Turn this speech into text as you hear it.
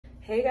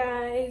Hey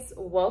guys,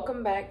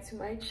 welcome back to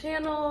my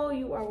channel.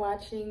 You are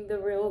watching The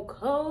Real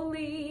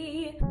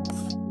Coley.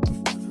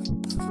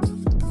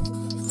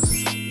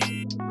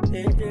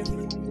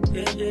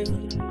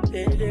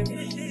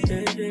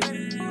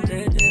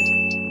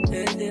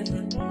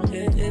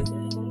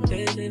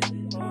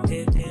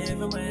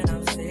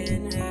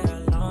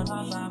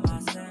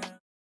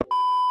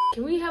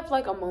 Can we have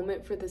like a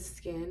moment for the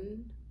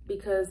skin?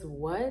 Because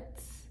what?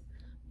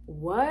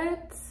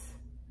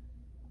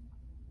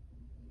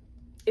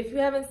 If you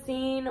haven't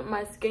seen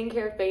my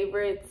skincare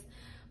favorites,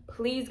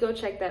 please go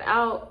check that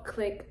out.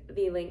 Click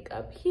the link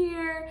up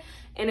here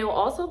and it will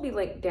also be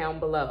linked down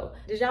below.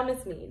 Did y'all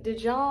miss me? Did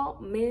y'all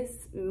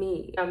miss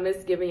me? I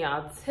miss giving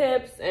y'all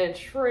tips and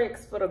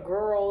tricks for the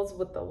girls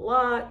with the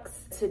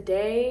locks.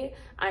 Today,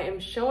 I am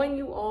showing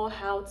you all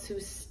how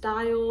to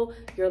style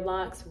your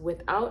locks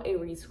without a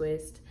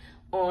retwist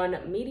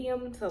on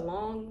medium to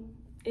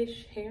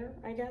long-ish hair,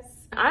 I guess.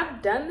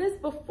 I've done this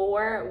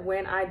before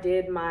when I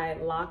did my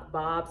lock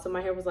bob. So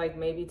my hair was like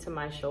maybe to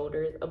my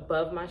shoulders,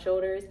 above my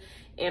shoulders.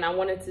 And I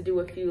wanted to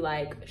do a few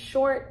like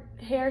short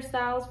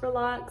hairstyles for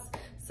locks.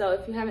 So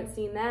if you haven't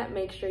seen that,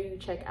 make sure you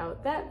check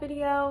out that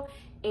video.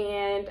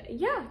 And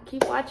yeah,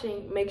 keep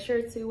watching. Make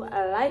sure to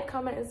like,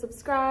 comment, and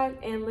subscribe.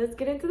 And let's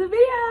get into the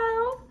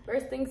video.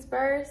 First things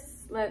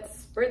first,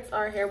 let's spritz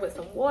our hair with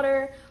some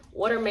water.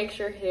 Water makes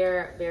your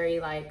hair very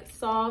like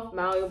soft,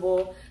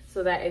 malleable,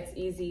 so that it's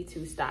easy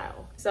to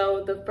style.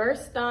 So the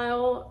first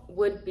style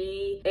would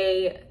be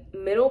a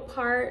middle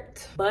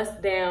part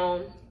bust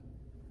down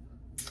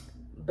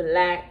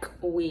black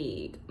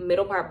wig.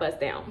 Middle part bust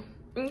down,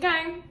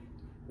 okay?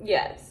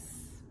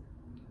 Yes.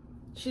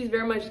 She's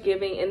very much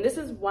giving, and this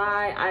is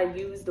why I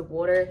use the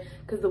water,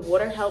 because the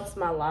water helps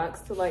my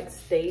locks to like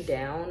stay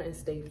down and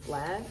stay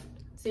flat.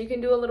 So you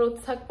can do a little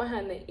tuck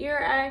behind the ear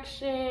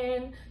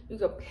action. You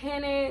can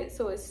pin it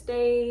so it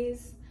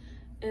stays.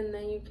 And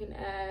then you can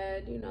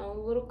add, you know, a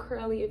little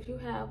curly if you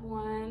have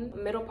one.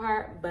 Middle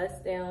part,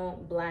 bust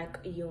down, black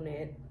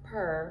unit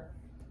per.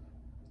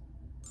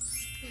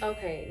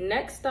 Okay,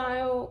 next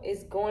style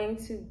is going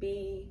to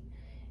be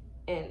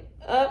an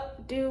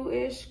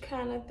updo-ish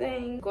kind of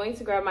thing. I'm going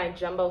to grab my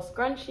jumbo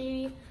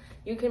scrunchie.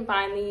 You can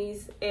find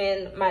these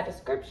in my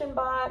description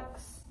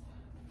box.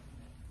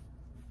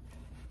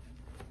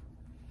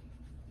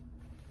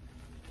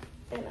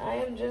 And I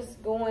am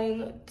just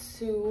going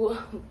to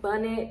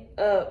bun it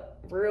up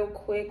real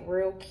quick,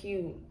 real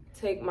cute.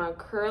 Take my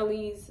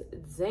curlies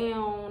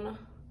down.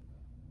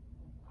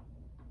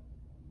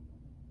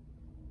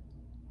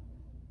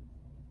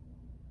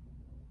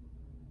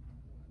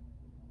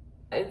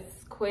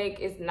 It's quick,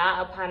 it's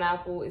not a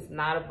pineapple, it's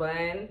not a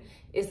bun,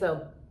 it's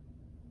a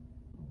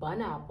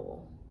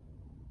bun-apple.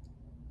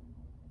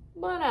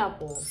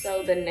 Bun-apple.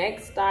 So the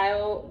next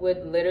style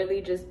would literally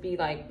just be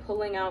like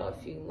pulling out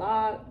a few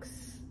locks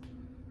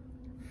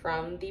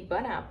from the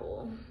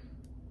bun-apple.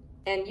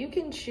 And you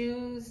can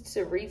choose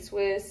to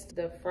retwist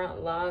the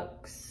front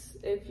locks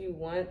if you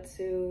want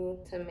to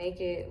make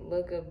it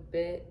look a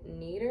bit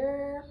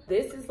neater.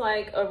 This is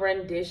like a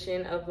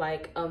rendition of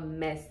like a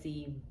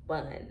messy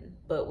bun,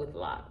 but with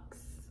locks.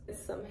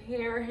 Some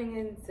hair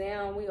hanging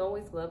down. We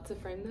always love to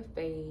frame the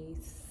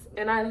face.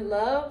 And I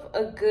love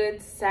a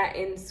good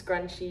satin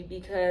scrunchie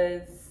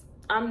because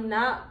I'm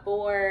not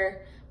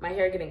for my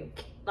hair getting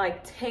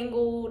like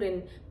tangled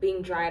and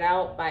being dried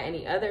out by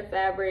any other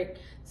fabric.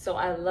 So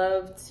I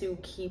love to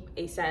keep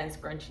a satin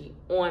scrunchie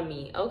on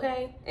me,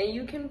 okay? And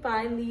you can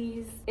find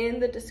these in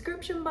the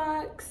description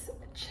box.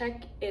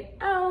 Check it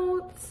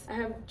out. I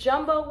have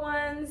jumbo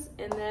ones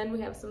and then we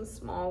have some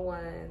small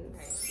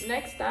ones. Okay.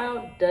 Next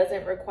style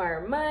doesn't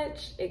require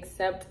much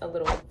except a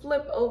little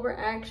flip over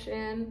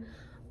action,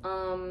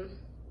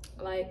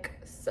 like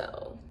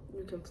so.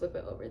 You can flip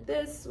it over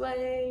this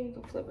way, you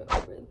can flip it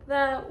over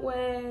that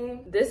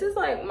way. This is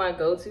like my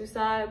go-to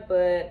side,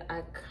 but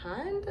I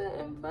kinda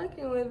am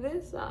fucking with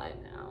this side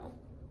now.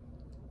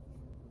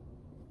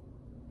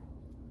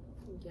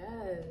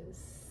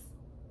 Yes.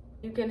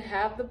 You can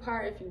have the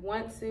part if you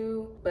want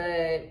to,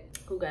 but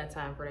who got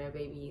time for that,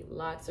 baby?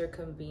 Locks are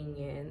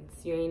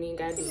convenience. You ain't even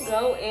gotta do it.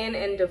 Go in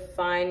and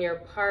define your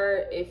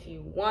part if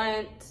you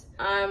want.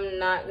 I'm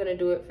not gonna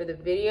do it for the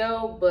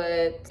video,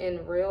 but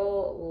in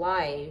real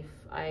life,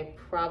 I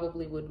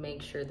probably would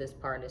make sure this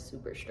part is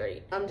super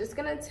straight. I'm just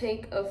gonna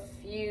take a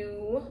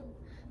few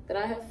that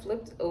I have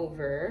flipped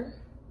over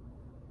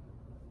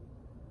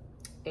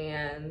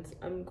and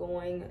I'm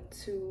going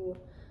to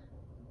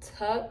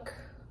tuck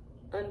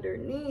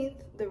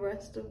underneath the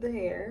rest of the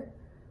hair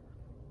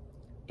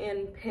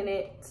and pin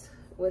it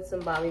with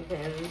some bobby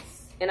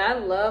pins. And I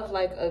love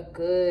like a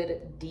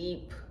good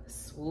deep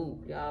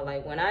swoop, y'all.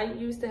 Like when I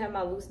used to have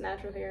my loose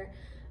natural hair,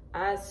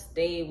 I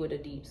stayed with a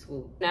deep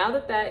swoop. Now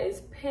that that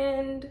is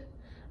pinned,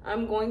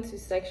 I'm going to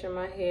section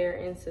my hair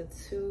into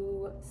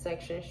 2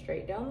 sections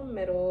straight down the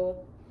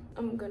middle.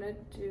 I'm gonna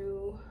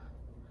do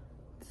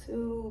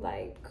 2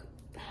 like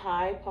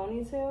high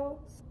ponytails.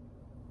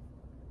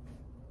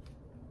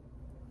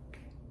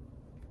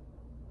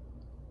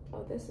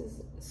 Oh, this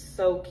is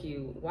so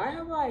cute. Why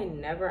have I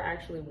never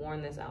actually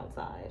worn this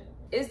outside?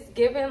 It's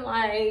giving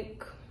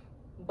like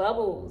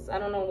Bubbles. I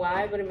don't know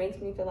why, but it makes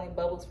me feel like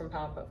Bubbles from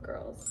Powerpuff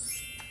Girls.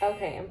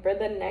 Okay, and for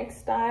the next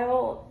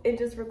style, it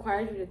just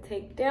requires you to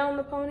take down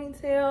the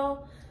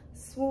ponytail,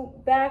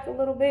 swoop back a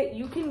little bit.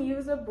 You can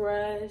use a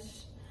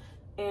brush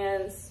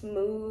and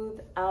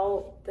smooth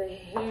out the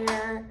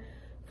hair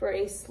for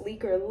a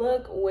sleeker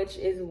look, which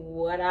is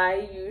what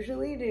I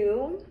usually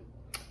do.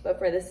 But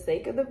for the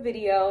sake of the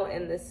video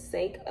and the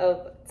sake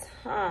of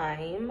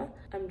time,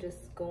 I'm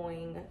just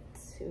going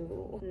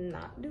to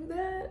not do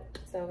that.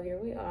 So here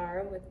we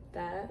are with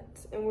that.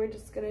 And we're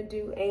just gonna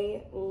do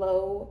a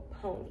low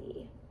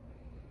pony.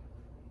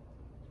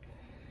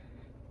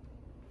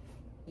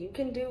 You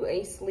can do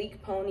a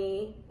sleek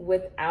pony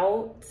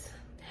without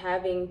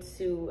having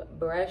to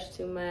brush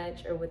too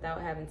much or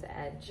without having to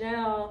add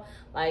gel.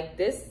 Like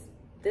this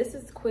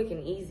is quick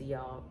and easy,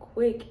 y'all.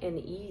 Quick and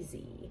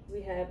easy.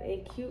 We have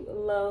a cute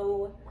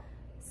low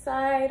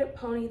side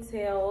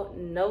ponytail,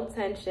 no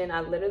tension.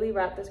 I literally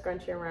wrapped the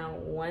scrunchie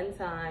around one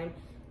time,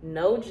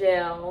 no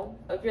gel.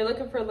 If you're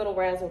looking for a little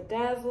razzle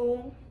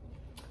dazzle,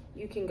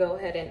 you can go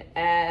ahead and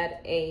add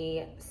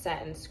a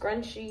satin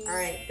scrunchie. All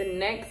right, the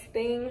next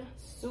thing,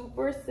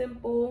 super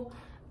simple.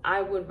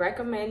 I would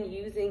recommend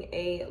using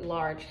a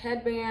large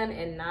headband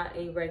and not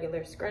a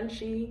regular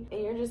scrunchie.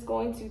 And you're just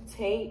going to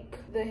take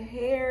the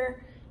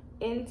hair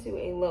into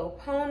a low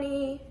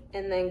pony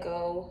and then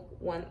go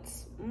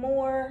once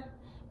more.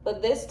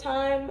 But this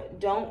time,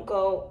 don't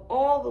go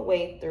all the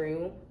way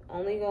through.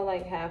 Only go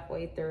like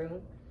halfway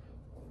through.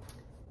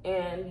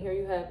 And here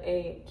you have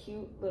a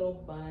cute little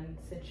bun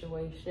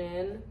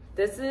situation.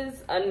 This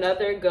is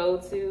another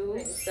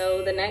go-to.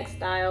 So the next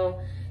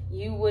style,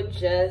 you would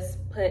just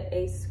put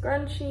a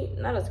scrunchie,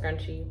 not a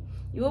scrunchie,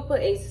 you will put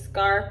a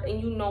scarf,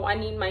 and you know I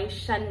need my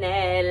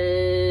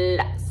Chanel.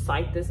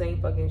 Psych, this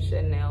ain't fucking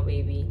Chanel,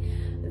 baby.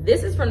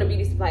 This is from the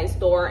beauty supply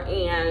store,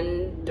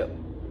 and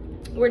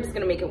we're just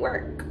gonna make it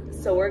work.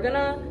 So we're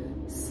gonna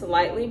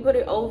slightly put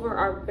it over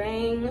our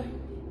bang.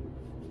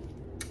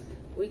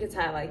 We could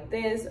tie it like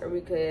this, or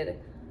we could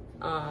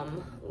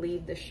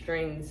leave the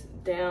strings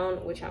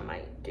down, which I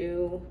might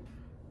do.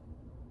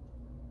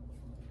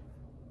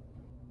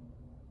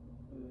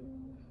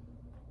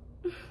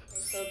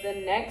 So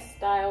the next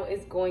style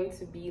is going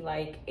to be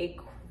like a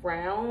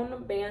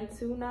crown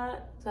bantu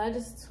knot. So I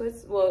just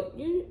twist, well,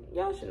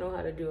 y'all should know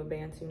how to do a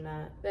bantu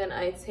knot. Then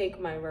I take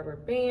my rubber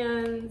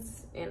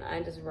bands and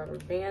I just rubber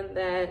band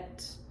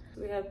that.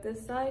 We have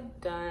this side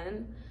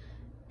done,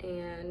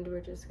 and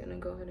we're just gonna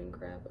go ahead and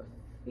grab a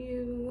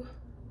few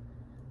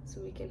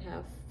so we can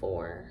have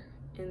 4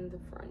 in the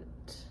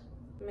front.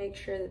 Make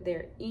sure that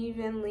they're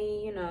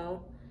evenly, you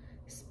know,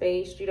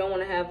 spaced. You don't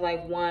want to have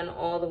like one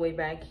all the way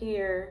back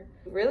here.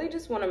 Really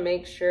just want to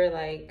make sure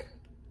like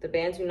the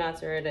bantu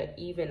knots are at an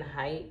even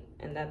height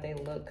and that they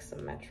look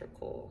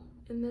symmetrical.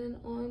 And then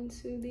on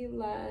to the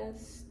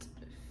last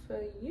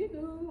for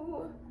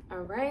you. All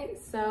right,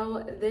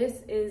 so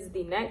this is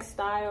the next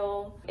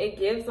style. It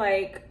gives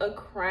like a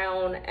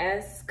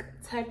crown-esque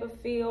type of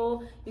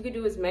feel. You could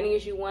do as many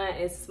as you want,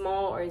 as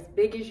small or as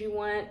big as you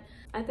want.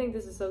 I think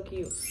this is so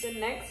cute. The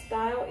next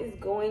style is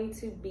going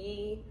to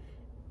be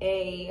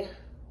a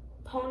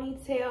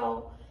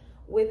ponytail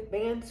with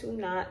bantu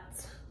knot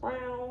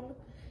crown,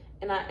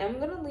 and I am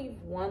gonna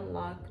leave one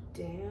lock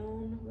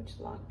down. Which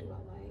lock do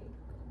I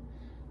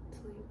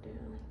like to leave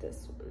down?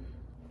 This one.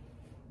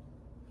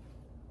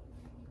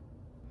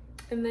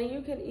 And then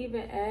you could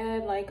even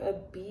add like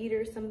a bead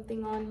or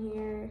something on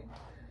here,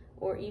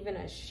 or even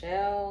a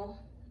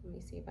shell. Let me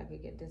see if I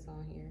could get this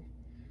on here.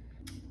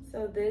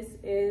 So this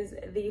is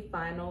the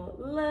final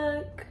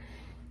look.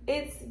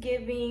 It's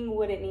giving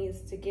what it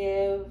needs to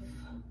give.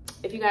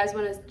 If you guys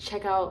want to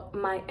check out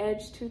my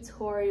edge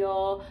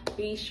tutorial,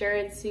 be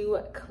sure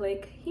to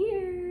click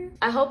here.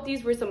 I hope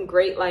these were some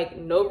great like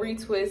no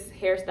retwist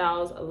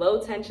hairstyles,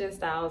 low tension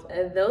styles.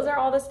 Those are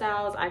all the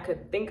styles I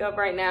could think of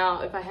right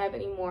now. If I have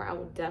any more, I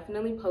will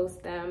definitely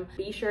post them.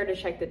 Be sure to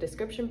check the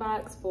description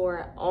box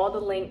for all the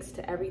links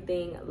to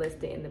everything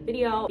listed in the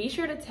video. Be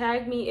sure to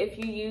tag me if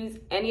you use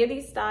any of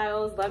these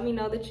styles. Let me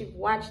know that you've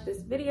watched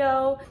this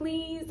video.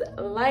 Please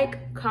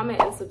like, comment,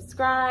 and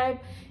subscribe,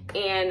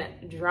 and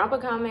drop a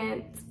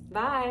comment.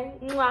 Bye.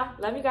 Mwah.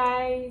 Love you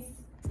guys.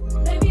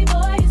 Baby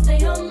boy, you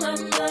stay on my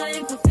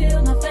mind,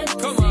 fulfill my fantasy.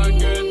 Come on,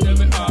 girl.